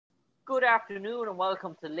Good afternoon and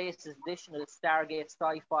welcome to the latest edition of the Stargate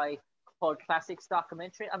Sci-Fi called Classics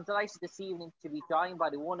Documentary. I'm delighted this evening to be joined by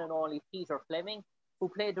the one and only Peter Fleming, who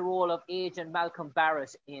played the role of Agent Malcolm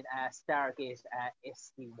Barrett in Stargate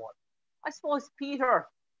SG1. I suppose, Peter,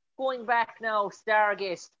 going back now,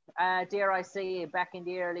 Stargate, dare I say, back in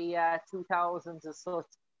the early 2000s as such,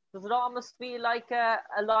 does it almost feel like a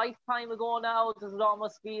lifetime ago now? Does it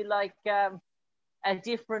almost feel like a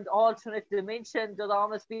different alternate dimension? Does it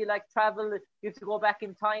almost feel like travel? You have to go back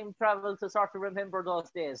in time travel to sort of remember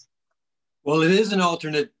those days. Well, it is an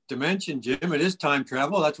alternate dimension, Jim. It is time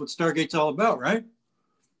travel. That's what Stargate's all about, right?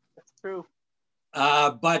 That's true.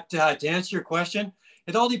 But to answer your question,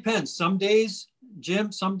 it all depends. Some days,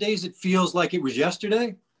 Jim, some days it feels like it was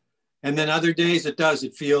yesterday. And then other days it does.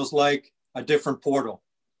 It feels like a different portal,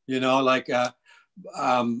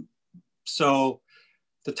 so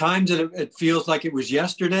the times that it feels like it was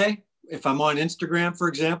yesterday, if I'm on Instagram, for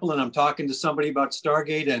example, and I'm talking to somebody about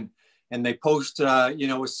Stargate and they post,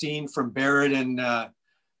 a scene from Barrett and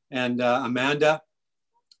Amanda,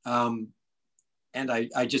 and I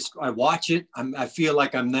watch it, I feel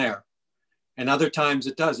like I'm there. And other times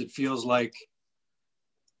it does. It feels like,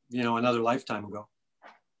 another lifetime ago.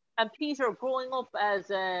 And Peter, growing up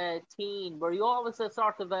as a teen, were you always a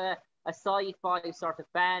sort of a sci-fi sort of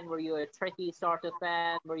fan? Were you a Trekkie sort of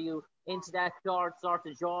fan? Were you into that sort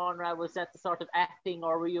of genre? Was that the sort of acting,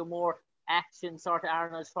 or were you more action sort of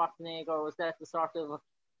Arnold Schwarzenegger, or was that the sort of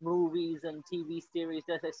movies and TV series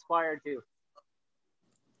that inspired you?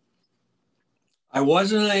 I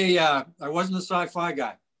wasn't a sci-fi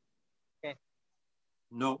guy. Okay.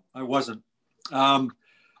 No, I wasn't.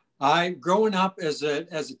 Growing up as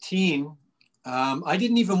a teen, I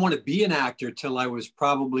didn't even want to be an actor till I was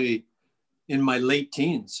probably in my late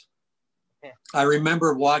teens. Okay. I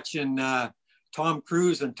remember watching Tom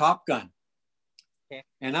Cruise and Top Gun. Okay.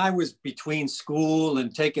 And I was between school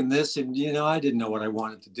and taking this, and I didn't know what I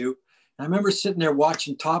wanted to do. And I remember sitting there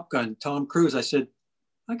watching Top Gun, Tom Cruise. I said,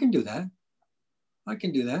 I can do that. I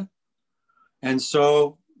can do that. And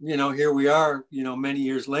so, here we are, many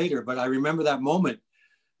years later. But I remember that moment.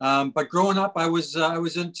 But growing up, I was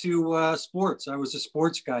into sports. I was a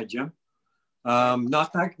sports guy, Jim.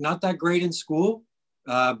 Not that great in school.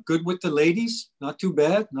 Good with the ladies, not too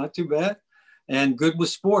bad, and good with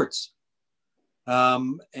sports.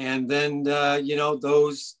 And then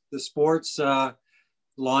the sports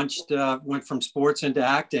launched, went from sports into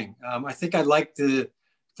acting. I think I liked the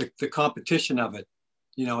competition of it,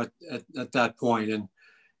 at that point,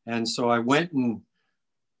 and so I went and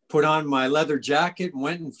put on my leather jacket and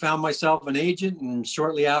went and found myself an agent. And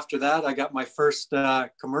shortly after that, I got my first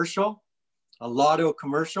commercial, a lotto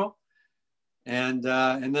commercial. And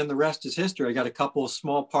then the rest is history. I got a couple of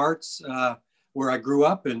small parts where I grew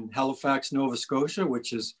up in Halifax, Nova Scotia,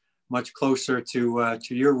 which is much closer to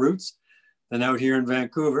your roots than out here in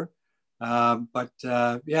Vancouver. But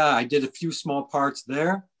I did a few small parts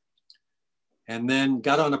there, and then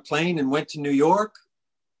got on a plane and went to New York.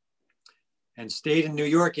 And stayed in New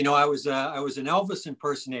York. I was an Elvis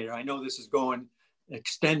impersonator. I know this is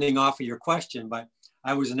extending off of your question, but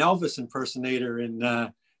I was an Elvis impersonator in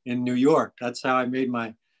New York. That's how I made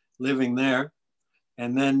my living there.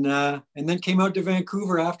 And then came out to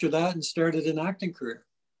Vancouver after that and started an acting career.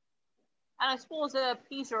 And I suppose,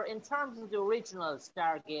 Peter, in terms of the original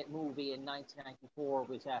Stargate movie in 1994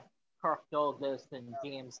 with Kirk Douglas and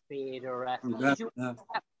James Spader, did you that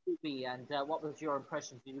movie, and what was your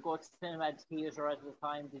impression? Did you go to cinema theater at the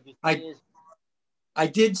time? Did you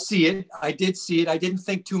see it? I did see it. I didn't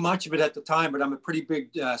think too much of it at the time, but I'm a pretty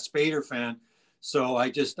big Spader fan. So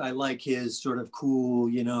I like his sort of cool,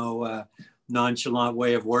 nonchalant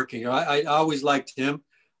way of working. I always liked him.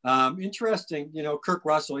 Interesting, Kirk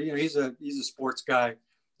Russell, he's a sports guy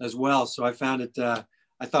as well. So I found it, I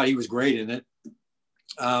thought he was great in it.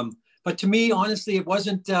 But to me, honestly, it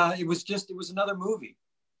wasn't, it was another movie.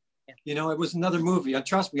 It was another movie.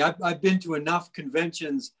 Trust me, I've been to enough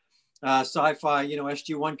conventions, sci-fi,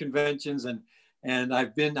 SG1 conventions, and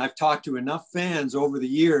I've talked to enough fans over the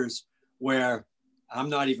years where I'm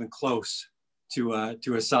not even close to a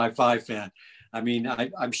sci-fi fan. I mean,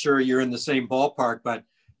 I'm sure you're in the same ballpark, but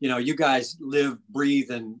you guys live, breathe,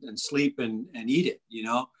 and sleep and eat it,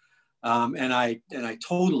 and I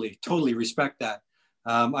totally respect that.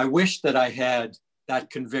 I wish that I had that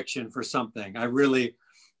conviction for something. I really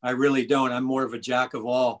don't. I'm more of a jack of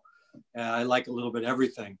all. I like a little bit of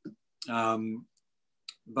everything.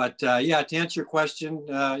 But to answer your question,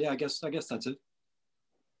 I guess that's it.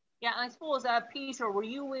 Yeah, I suppose, Peter, were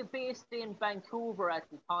you based in Vancouver at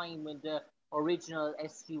the time when the original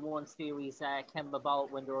SG1 series came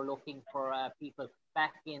about, when they were looking for people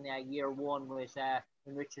back in year one with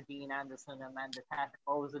Richard Dean Anderson and Amanda Tatter,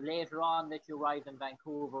 or was it later on that you arrived in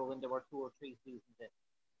Vancouver when there were 2 or 3 seasons in?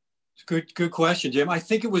 Good question, Jim. I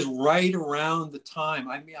think it was right around the time.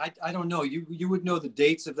 I mean, I don't know. You would know the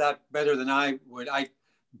dates of that better than I would.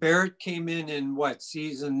 Barrett came in what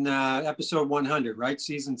season? Episode 100, right?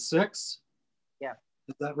 Season 6. Yeah.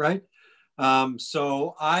 Is that right?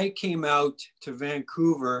 So I came out to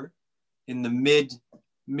Vancouver in the mid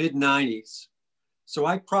 90s. So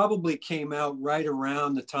I probably came out right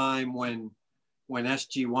around the time when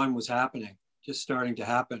SG1 was happening, just starting to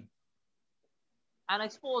happen. And I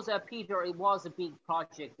suppose, Peter, it was a big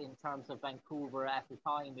project in terms of Vancouver at the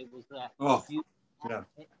time. It was yeah.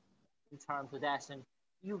 In terms of that, and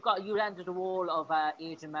you landed the role of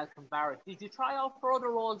Agent Malcolm Barrett. Did you try out for other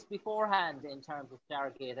roles beforehand in terms of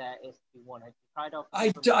Stargate SG1? Had you tried out?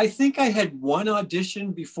 I think I had one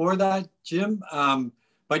audition before that, Jim.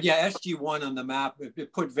 But yeah, SG1 on the map,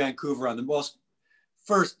 it put Vancouver on the most.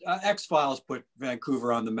 First, X-Files put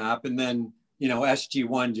Vancouver on the map, and then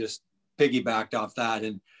SG1 just piggybacked off that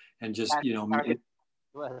and just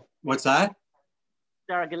what's that?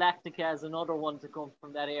 Star Galactica is another one to come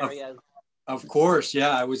from that area. Of course,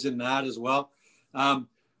 yeah, I was in that as well.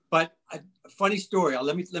 But a funny story.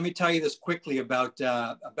 Let me tell you this quickly about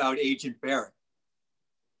Agent Barrett.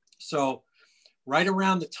 So, right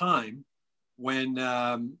around the time when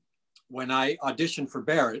I auditioned for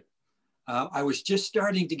Barrett, I was just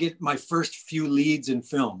starting to get my first few leads in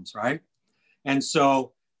films, right? And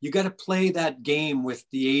so you got to play that game with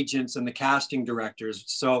the agents and the casting directors.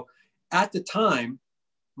 So at the time,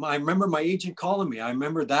 I remember my agent calling me. I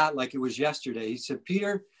remember that like it was yesterday. He said,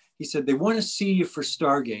 Peter, he said, they want to see you for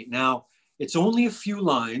Stargate. Now, it's only a few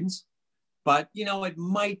lines, but, it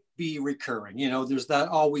might be recurring. There's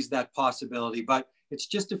always that possibility, but it's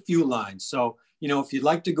just a few lines. So, if you'd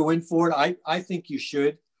like to go in for it, I think you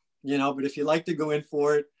should, but if you'd like to go in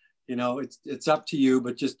for it, it's up to you,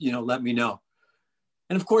 but just, let me know.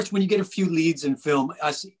 And of course, when you get a few leads in film,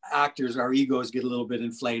 us actors, our egos get a little bit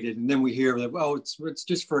inflated. And then we hear that, oh, it's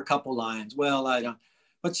just for a couple lines. Well, I don't,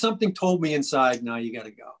 but something told me inside, no, you got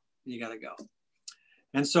to go. You got to go.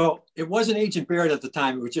 And so it wasn't Agent Barrett at the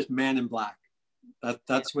time. It was just Man in Black.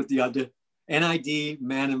 That's what the NID,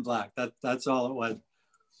 Man in Black. That's all it was.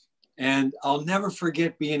 And I'll never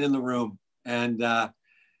forget being in the room. And I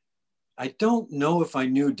don't know if I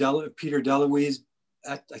knew Peter DeLuise.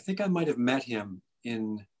 I think I might have met him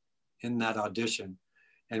in that audition,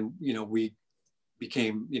 and we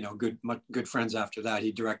became good friends after that.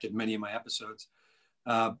 He directed many of my episodes,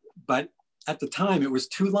 but at the time it was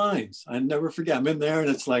 2 lines. I never forget. I'm in there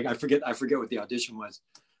and it's like I forget what the audition was,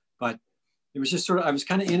 but it was just sort of, I was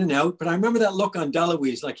kind of in and out. But I remember that look on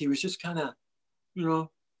DeLuise, like he was just kind of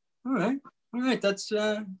all right, that's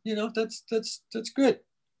that's good,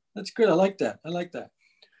 I like that. I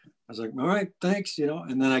was like, all right, thanks,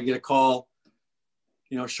 and then I get a call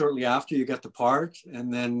shortly after you got the part,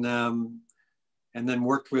 and then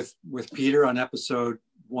worked with Peter on episode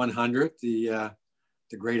 100, the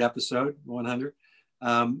great episode 100,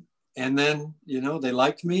 and then they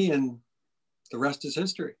liked me, and the rest is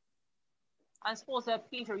history. I suppose,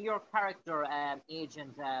 Peter, your character,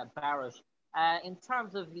 Agent Barrett, in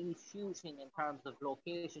terms of the shooting, in terms of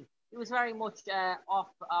location, it was very much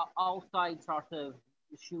outside sort of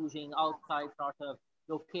shooting, outside sort of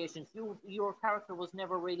locations. Your character was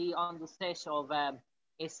never really on the set of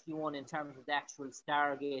SG1 in terms of the actual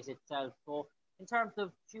Stargate itself. So in terms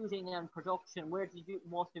of shooting and production, where did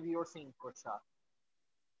most of your scenes were shot?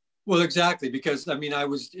 Well, exactly, because I mean, I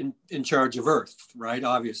was in charge of Earth, right?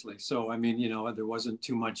 Obviously. So I mean, there wasn't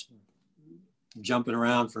too much jumping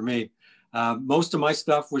around for me. Most of my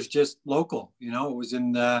stuff was just local. It was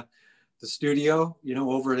in the studio,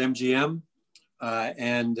 over at MGM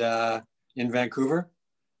and in Vancouver.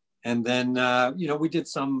 And then, we did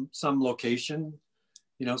some location,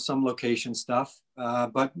 some location stuff.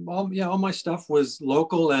 But all my stuff was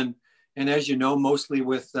local, and as you know, mostly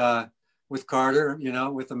with Carter,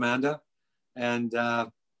 with Amanda, and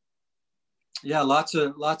lots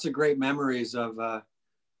of great memories of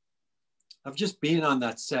just being on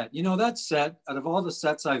that set. That set, out of all the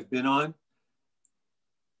sets I've been on,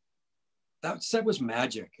 that set was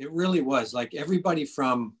magic. It really was. Like everybody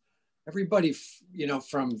from the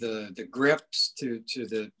grips to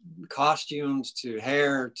the costumes, to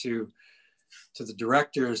hair, to the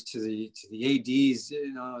directors, to the ADs,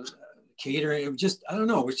 catering. It was just, I don't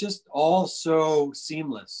know, it was just all so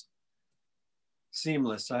seamless. I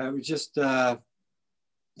was just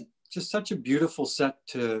such a beautiful set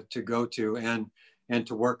to go to and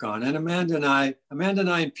to work on. And Amanda and I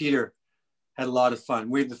and Peter had a lot of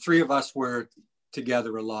fun. The 3 of us were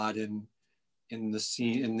together a lot in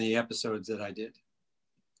the episodes that I did.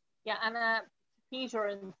 Yeah, and Peter,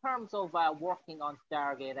 in terms of working on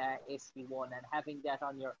Stargate SG1 and having that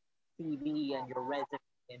on your CV and your resume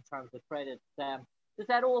in terms of credits, does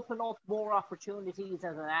that open up more opportunities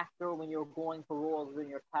as an actor when you're going for roles when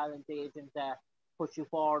your talent agent puts you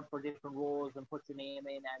forward for different roles and put your name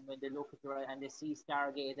in, and when they look at your and they see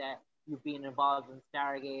Stargate, you've been involved in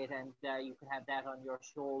Stargate, and you can have that on your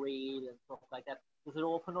show reel and stuff like that. Does it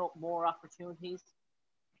open up more opportunities?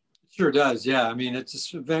 It sure does. Yeah, I mean,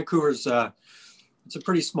 Vancouver's. It's a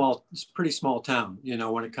pretty small town, you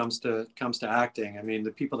know, when it comes to acting. I mean,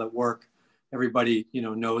 the people that work, everybody, you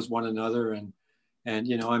know, knows one another, and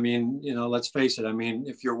you know, I mean, you know, let's face it. I mean,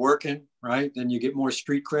 if you're working, right, then you get more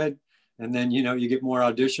street cred, and then you know you get more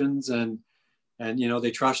auditions, and you know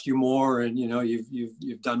they trust you more, and you know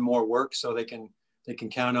you've done more work, so they can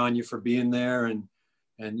count on you for being there and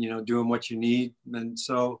you know doing what you need, and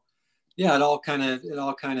so yeah, it all kind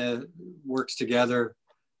of works together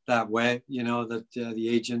that way, you know, that the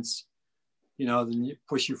agents, you know, then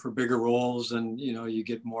push you for bigger roles, and you know you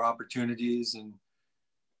get more opportunities, and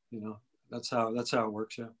you know that's how it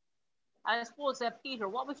works. Yeah. I suppose, Peter,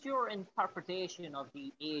 what was your interpretation of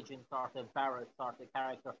the agent sort of Barrett sort of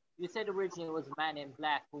character? You said originally it was Man in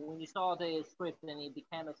Black, but when you saw the script and it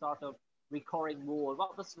became a sort of recurring role,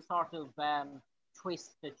 what was the sort of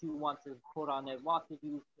twist that you wanted to put on it? What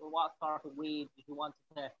sort of way did you want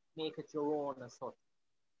to make it your own and such?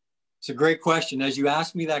 It's a great question. As you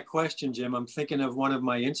asked me that question, Jim, I'm thinking of one of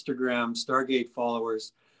my Instagram Stargate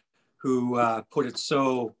followers who put it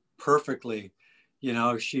so perfectly. You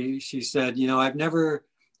know, she said, you know, I've never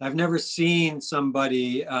seen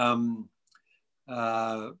somebody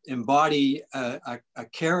embody a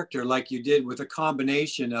character like you did, with a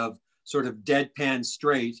combination of sort of deadpan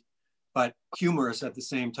straight, but humorous at the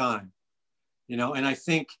same time. You know, and I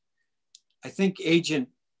think Agent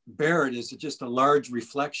Barrett is just a large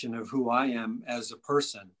reflection of who I am as a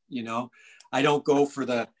person. You know, I don't go for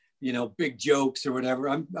the, you know, big jokes or whatever.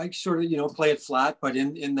 I sort of, you know, play it flat, but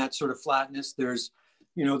in that sort of flatness, there's,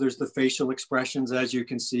 you know, there's the facial expressions, as you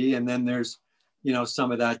can see. And then there's, you know,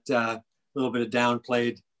 some of that little bit of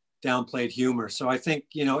downplayed humor. So I think,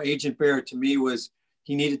 you know, Agent Barrett to me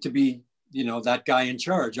he needed to be, you know, that guy in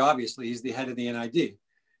charge. Obviously he's the head of the NID,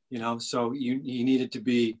 you know, so he needed to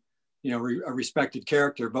be, you know, a respected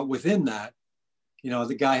character, but within that, you know,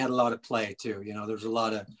 the guy had a lot of play too. You know, there's a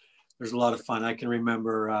lot of fun. I can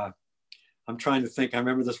remember, I'm trying to think, I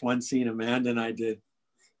remember this one scene Amanda and I did.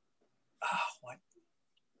 Oh, what?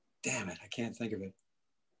 Damn it. I can't think of it.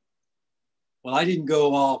 Well, I didn't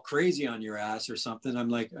go all crazy on your ass or something. I'm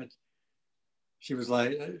like, she was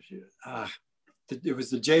like, it was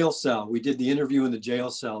the jail cell. We did the interview in the jail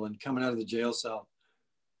cell, and coming out of the jail cell,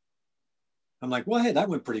 I'm like, well, hey, that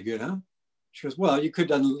went pretty good, huh? She goes, well, you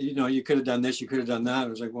could have done this, you could have done that. I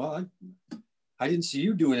was like, well, I didn't see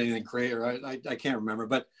you doing anything crazy, or I can't remember,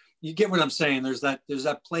 but you get what I'm saying. There's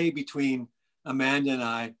that play between Amanda and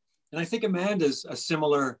I think Amanda's a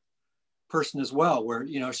similar person as well, where,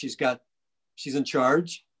 you know, she's in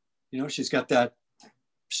charge, you know, she's got that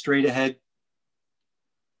straight ahead,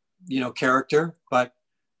 you know, character, but,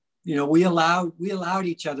 you know, we allowed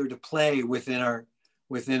each other to play within our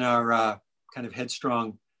kind of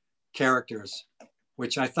headstrong characters,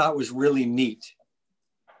 which I thought was really neat.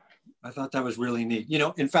 I thought that was really neat. You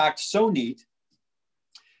know, in fact, so neat,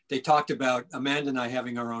 they talked about Amanda and I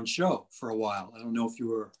having our own show for a while. I don't know if you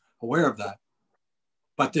were aware of that,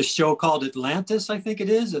 but this show called Atlantis, I think it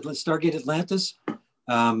is, Stargate Atlantis.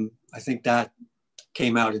 I think that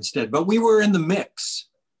came out instead, but we were in the mix.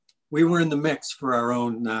 We were in the mix for our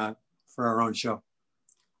own show.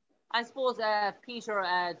 I suppose, Peter,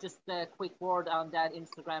 just a quick word on that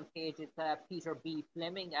Instagram page. It's Peter B.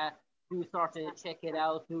 Flemming. Do sort of check it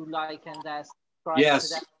out, do like and subscribe yes.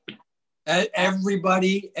 to that.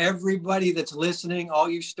 Everybody that's listening, all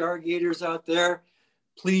you Stargaters out there,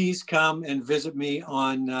 please come and visit me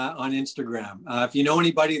on Instagram. If you know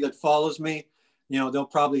anybody that follows me, you know, they'll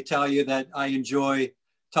probably tell you that I enjoy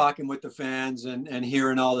talking with the fans and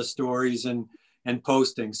hearing all the stories and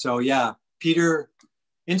posting. So yeah, Peter,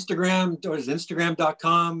 Instagram, or is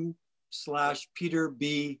Instagram.com/Peter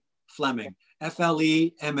B. Flemming,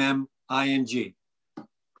 FLEMMING.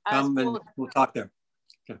 Come and we'll talk there.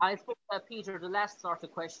 Okay. I suppose, Peter, the last sort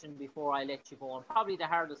of question before I let you go, and probably the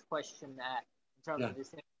hardest question in terms of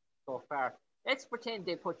this so far. Let's pretend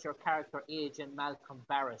they put your character Agent Malcolm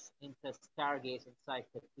Barrett into Stargate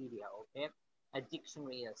Encyclopedia, okay? A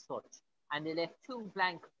dictionary as such. And they left 2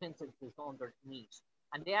 blank sentences underneath.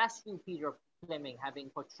 And they asked you, Peter Flemming, having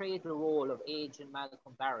portrayed the role of Agent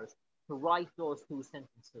Malcolm Barrett, to write those two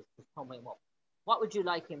sentences to sum him up, what would you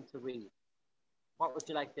like him to read? What would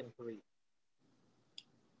you like them to read?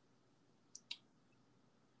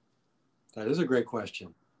 That is a great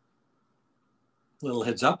question. Little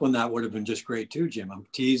heads up on that would have been just great too, Jim. I'm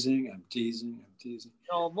teasing.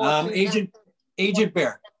 No, Agent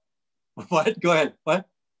Barrett. What? Go ahead. What?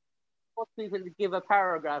 Most people give a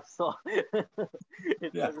paragraph, so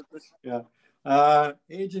yeah.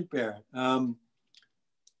 Agent Barrett.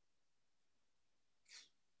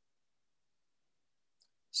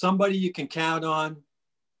 Somebody you can count on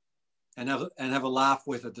and have a laugh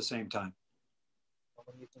with at the same time.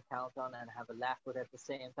 Someone you can count on and have a laugh with at the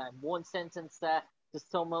same time. One sentence to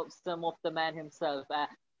sum up the man himself.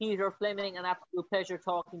 Peter Fleming, an absolute pleasure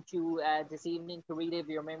talking to you this evening to relive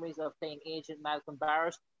your memories of playing Agent Malcolm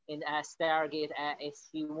Barrett in Stargate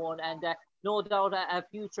SG1, and no doubt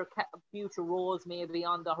future roles may be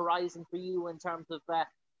on the horizon for you in terms of the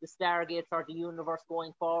Stargate or the universe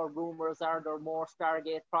going forward. Rumors are there more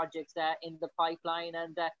Stargate projects in the pipeline,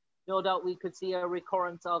 and no doubt we could see a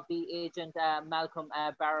recurrence of the Agent Malcolm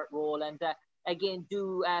Barrett role. And again,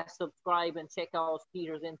 do subscribe and check out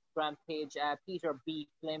Peter's Instagram page, Peter B.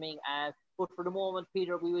 Fleming. But for the moment,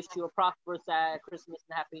 Peter, we wish you a prosperous Christmas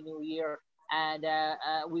and Happy New Year. And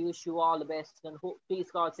we wish you all the best. And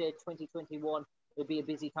please God say 2021 will be a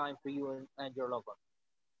busy time for you and your loved ones.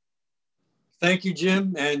 Thank you,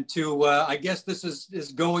 Jim. And to, I guess this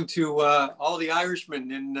is going to all the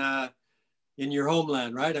Irishmen in your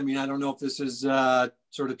homeland, right? I mean, I don't know if this is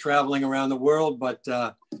sort of traveling around the world, but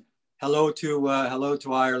hello to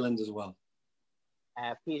Ireland as well.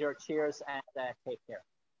 Peter, cheers and take care.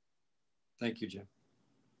 Thank you, Jim.